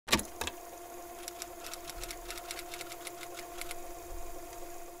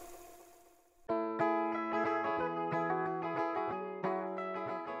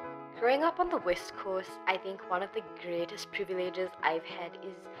Growing up on the West Coast, I think one of the greatest privileges I've had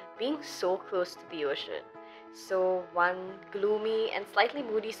is being so close to the ocean. So one gloomy and slightly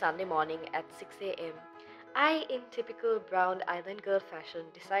moody Sunday morning at 6 a.m., I, in typical brown island girl fashion,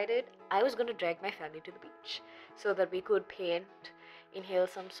 decided I was going to drag my family to the beach so that we could paint, inhale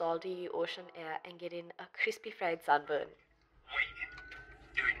some salty ocean air, and get in a crispy fried sunburn. Waiting,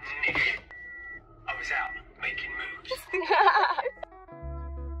 doing niche. I was out making moves.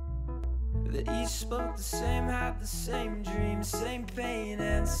 They each spoke the same, had the same dreams, same pain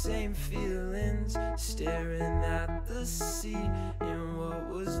and same feelings, staring at the sea and what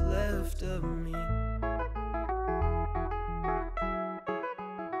was left of me.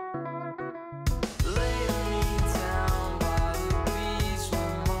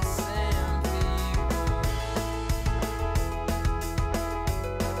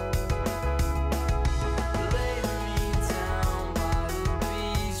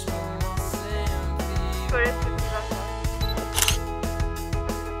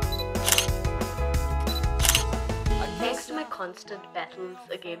 Thanks to my constant battles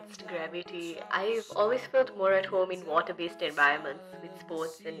against gravity, I've always felt more at home in water-based environments with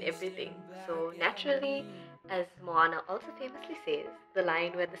sports and everything. So naturally, as Moana also famously says, the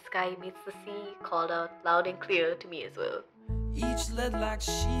line where the sky meets the sea called out loud and clear to me as well. Each led like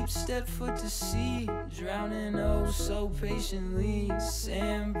sheep, stepped foot to sea, drowning oh so patiently.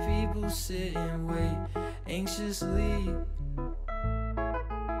 Sand people sit and wait anxiously.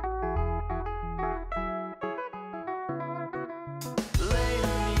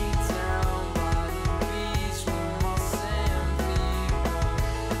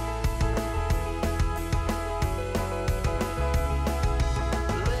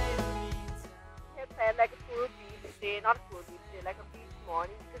 Like a full beach day, not a full beach day, like a beach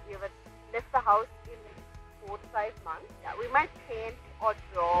morning, because we have left the house in 4 to 5 months. Yeah, we might paint or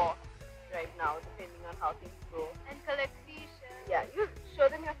draw right now, depending on how things go. And collect t-shirts. Yeah, you show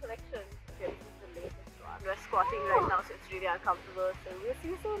them your collection. Okay, this is the latest one. We're squatting right now, so it's really uncomfortable. So we'll see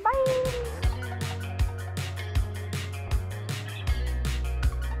you soon. Bye!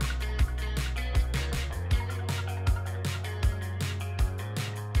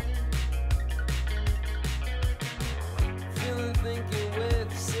 Thinking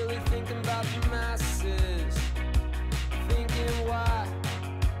with, silly thinking about the masses. Thinking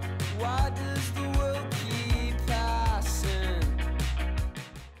why does the world keep passing?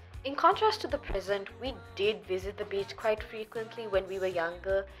 In contrast to the present, we did visit the beach quite frequently when we were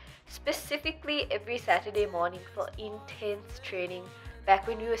younger, specifically every Saturday morning for intense training back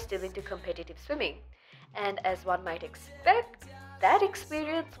when we were still into competitive swimming. And as one might expect, that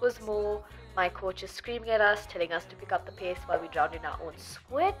experience was more my coaches screaming at us, telling us to pick up the pace while we drowned in our own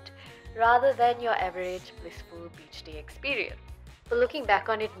sweat, rather than your average blissful beach day experience. But looking back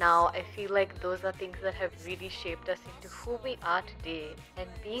on it now, I feel like those are things that have really shaped us into who we are today, and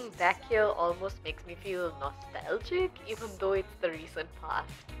being back here almost makes me feel nostalgic, even though it's the recent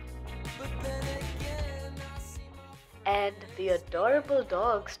past. And the adorable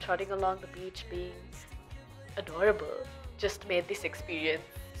dogs trotting along the beach being adorable just made this experience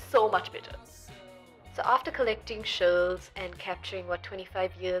so much better. So after collecting shells and capturing what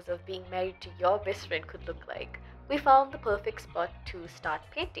 25 years of being married to your best friend could look like, we found the perfect spot to start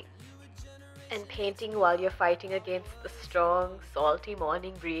painting. And painting while you're fighting against the strong, salty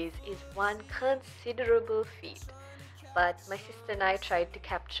morning breeze is one considerable feat. But my sister and I tried to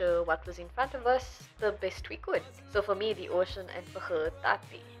capture what was in front of us the best we could. So for me, the ocean, and for her,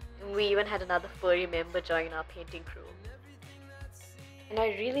 Tati. We even had another furry member join our painting crew. And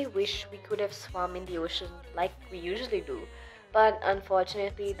I really wish we could have swum in the ocean like we usually do, but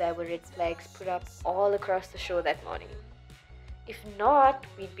unfortunately there were red flags put up all across the shore that morning. If not,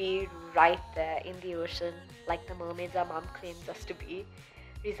 we'd be right there in the ocean like the mermaids our mom claims us to be,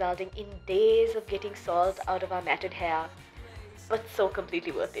 resulting in days of getting salt out of our matted hair, but so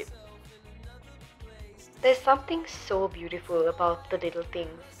completely worth it. There's something so beautiful about the little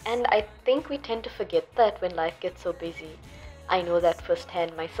things, and I think we tend to forget that when life gets so busy. I know that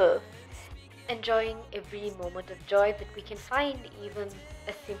firsthand myself. Enjoying every moment of joy that we can find, even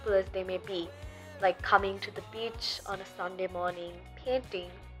as simple as they may be, like coming to the beach on a Sunday morning, painting,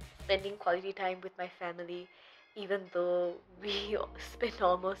 spending quality time with my family, even though we spend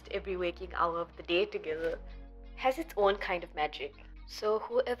almost every waking hour of the day together, has its own kind of magic. So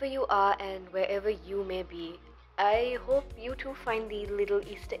whoever you are and wherever you may be, I hope you too find the little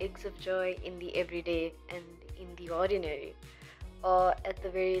Easter eggs of joy in the everyday and in the ordinary. Or at the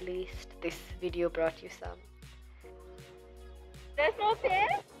very least, this video brought you some. There's no pain?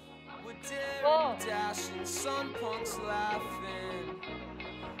 We're dashing, sun punks laughing.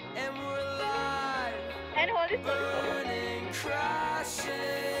 and we're alive, And hold it so close. burning, crash